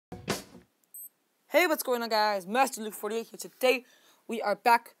Hey, what's going on, guys? Master Luke 48 here. Today, we are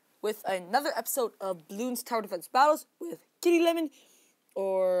back with another episode of Bloons Tower Defense Battles with Kitty Lemon,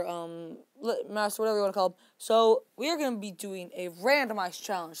 or Master, whatever you want to call him. So, we are going to be doing a randomized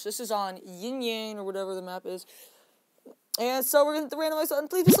challenge. This is on Yin Yang, or whatever the map is. And so, we're going to randomize something.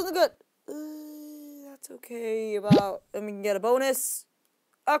 Please be something good. That's okay. And we can get a bonus.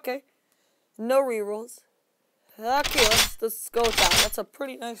 Okay. No rerolls. Okay, let's go with that. That's a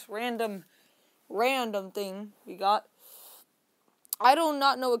pretty nice random thing we got. I do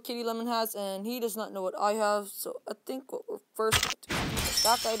not know what Kitty Lemon has, and he does not know what I have. So I think what we're first going to do is put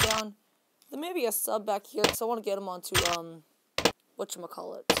that guy down. Then maybe a sub back here, because I want to get him onto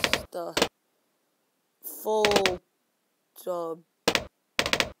whatchamacallit, the full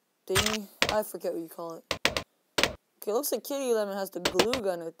thingy. I forget what you call it. Okay, looks like Kitty Lemon has the glue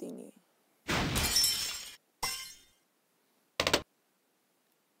gunner thingy.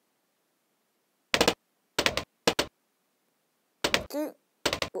 Okay,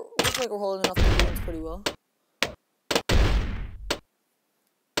 looks like we're holding off the games pretty well.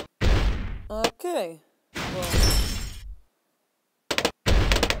 Okay, well.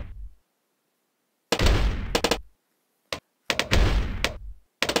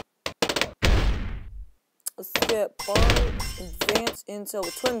 Let's get bar, advance, intel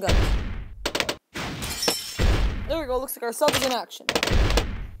with twin guns. There we go, looks like our sub is in action.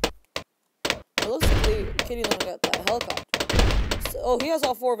 It looks like Kitty Lemon got that helicopter. Oh, he has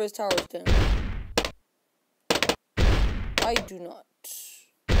all 4 of his towers down. I do not.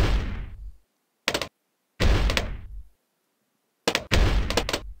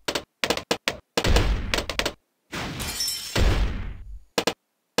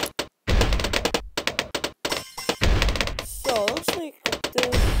 So, it looks like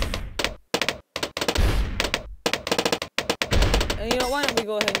this. And you know, why don't we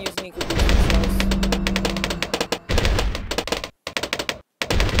go ahead and use Nico Boost?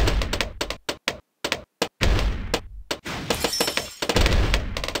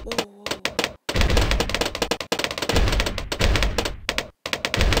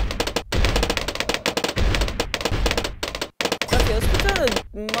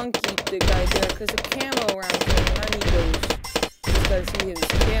 Monkey the guy there, because the camo around him, and I need those. Just gotta see his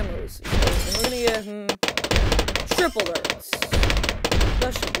camos. So, and we're gonna get him triple darts.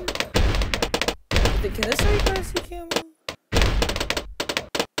 That should work. Can this guy see camo? Or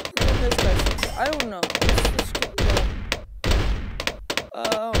can this guy see camo? I don't know.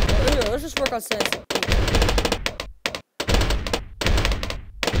 Let's just work on sensing.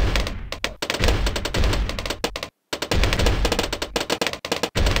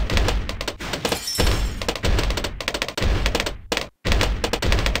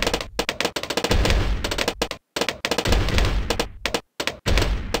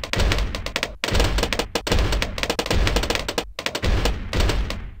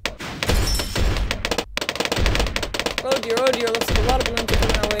 Oh dear, looks like a lot of balloons are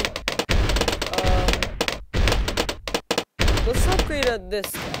coming our way. Let's upgrade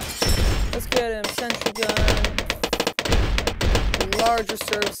this guy. Let's get him sentry gun, larger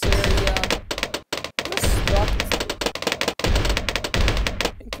service area. Let's stop this.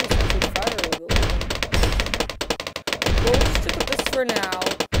 Increase the fire a little bit. We'll just stick with this for now.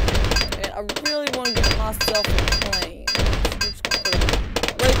 And I really want to get myself a plane. So we're just gonna put it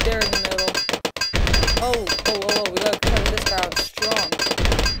right there in the middle. Oh, we gotta cover this guy out strong.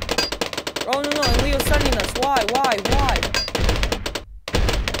 Oh no, and Leo's sending us. Why?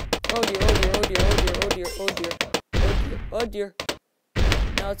 Oh dear.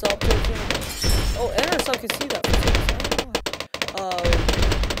 Now it's all broken. Oh, and our sub can see that.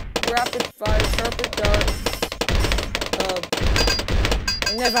 Rapid fire, sharpened darts.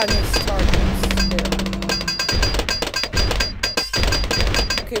 Never missed targets. There.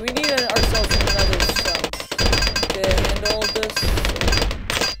 Okay, we need ourselves another sub. To handle this,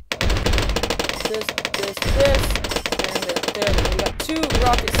 and there. We got 2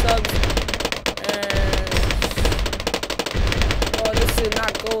 rocket subs, and this is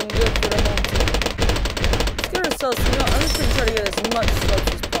not going good for the home team. Let's get ourselves. I'm just gonna try to get as much subs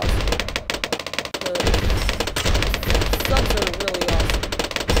as possible. Subs are really awesome.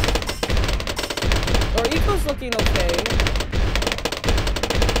 Our eco's looking okay.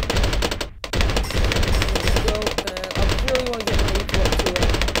 I really want to get my equal up to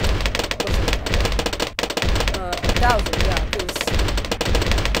 1,000, yeah, because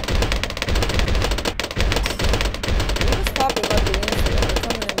we're just popping like the wings here. They're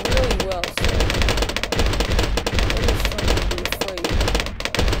coming in really well, so we're just trying to be afraid.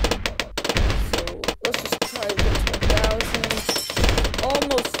 So let's just try to get to 1,000.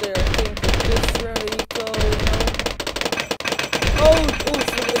 Almost there, I think, with this round.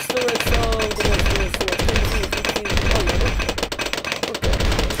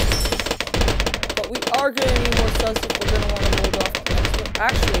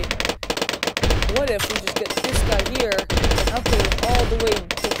 actually, what if we just get this guy here and upgrade him all the way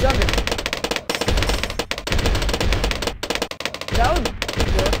to Juggernaut? That would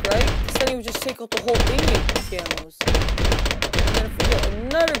work, right? Because then he would just take out the whole in-game camos. And then if we get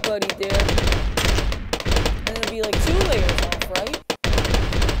another buddy there, then it'd be like 2 layers off, right?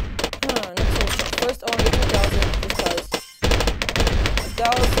 Next one. First, I want to get 2,000 just because.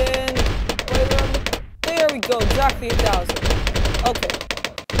 1,000. Right around there we go. Exactly 1,000. Okay.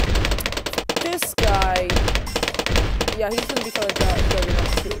 This guy. Yeah, he's going to become a Juggernaut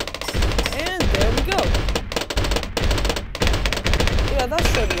too. And there we go. Yeah, that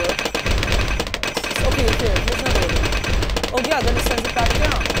should work. Okay, here's another one. Oh yeah, then it sends it back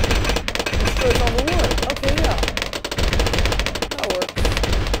down. Destroys all the wood. Okay, yeah. That works.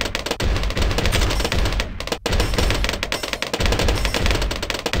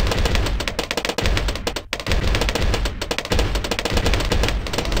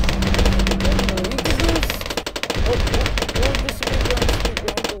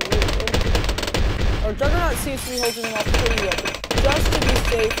 Our Juggernaut seems to be holding him off pretty well. Just to be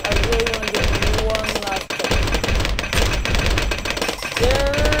safe, I really want to get one last kill.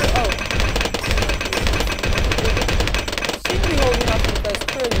 There. Oh. Seem to be holding off these guys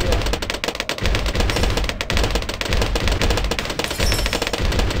pretty well.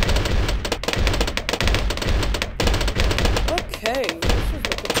 Okay, this is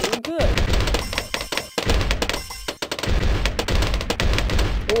looking pretty good.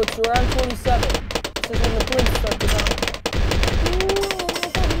 Oh, it's around 27. This is when the blimps start to come.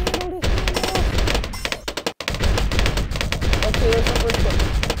 Okay, there's the first one.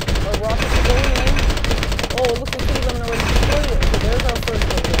 Our rockets are going in. Oh, it looks like Kitty Lemon already destroyed it. So there's our first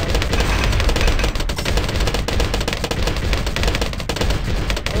one, guys.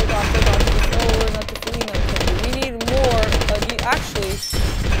 Oh gosh. Oh, we're not defeating them. We need more. Actually,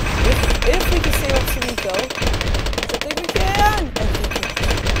 if we can save up Sumiko, which I think we can.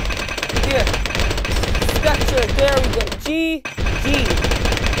 Here. Spectre, there we go. GG.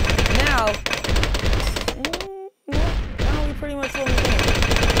 Now we pretty much won the game.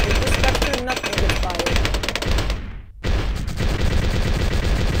 With this Spectre, nothing gets fired.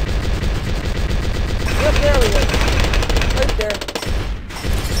 Yep, there we go. Right there.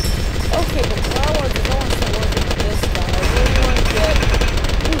 Okay, but what I want to do is I want to start working on this guy. I really want to get...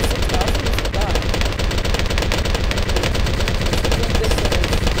 Ooh, 6,000? What's for that? I think this one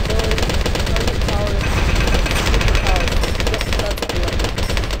is ability, target power, super power. Yep, that's what we want.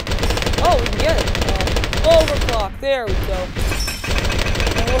 Oh, we can get it. Overclock. There we go.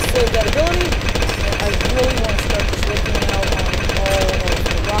 And we'll save that ability. And I really want to start just working out on all of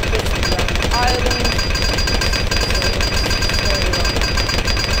the rockets around the island.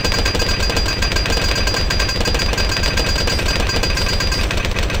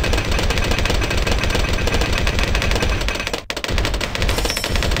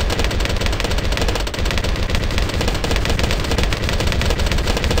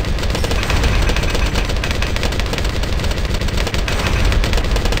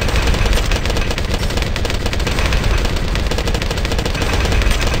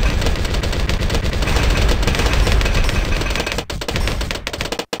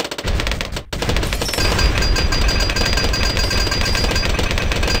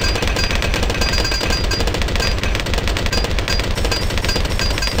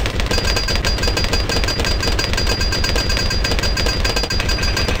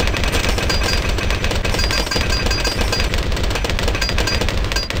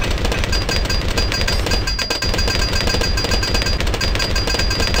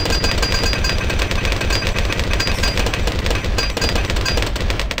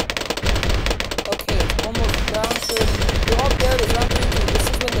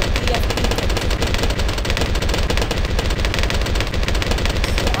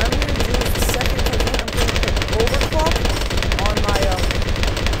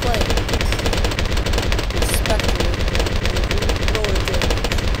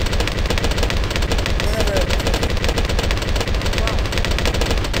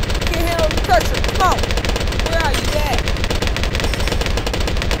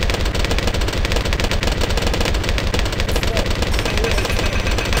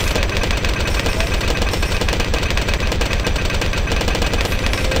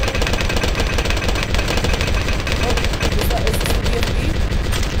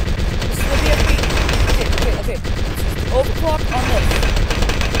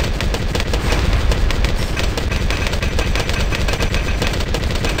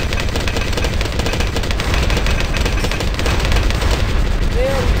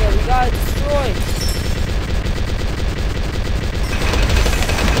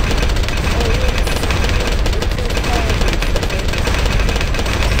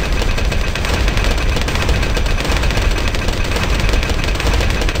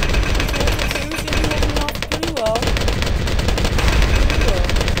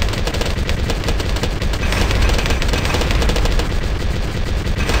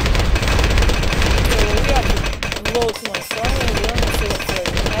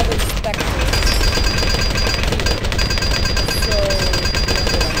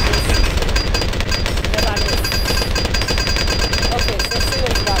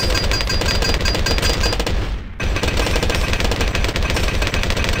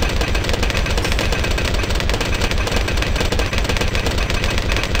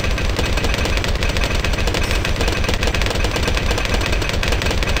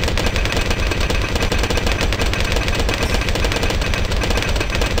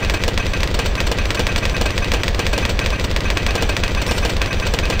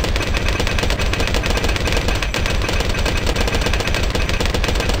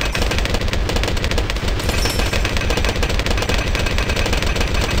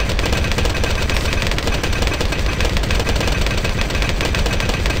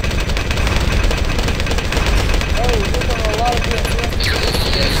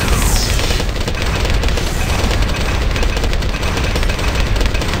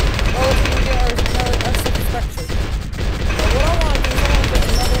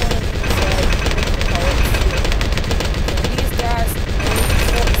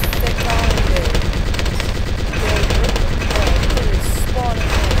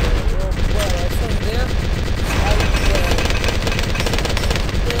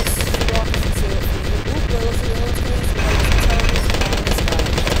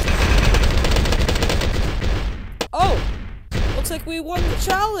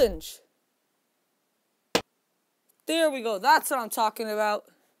 challenge. There we go. That's what I'm talking about.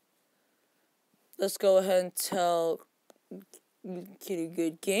 Let's go ahead and tell Kitty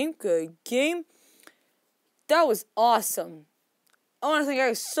good game. Good game. That was awesome. I want to thank you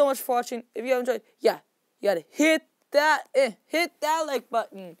guys so much for watching. If you have enjoyed, yeah, you gotta hit that like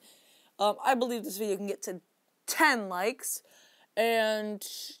button. I believe this video can get to 10 likes. And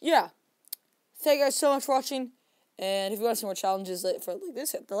yeah, thank you guys so much for watching. And if you want to see more challenges for like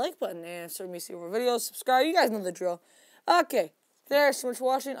this, hit the like button and start me see more videos. Subscribe. You guys know the drill. Okay, thanks so much for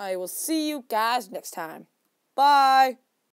watching. I will see you guys next time. Bye.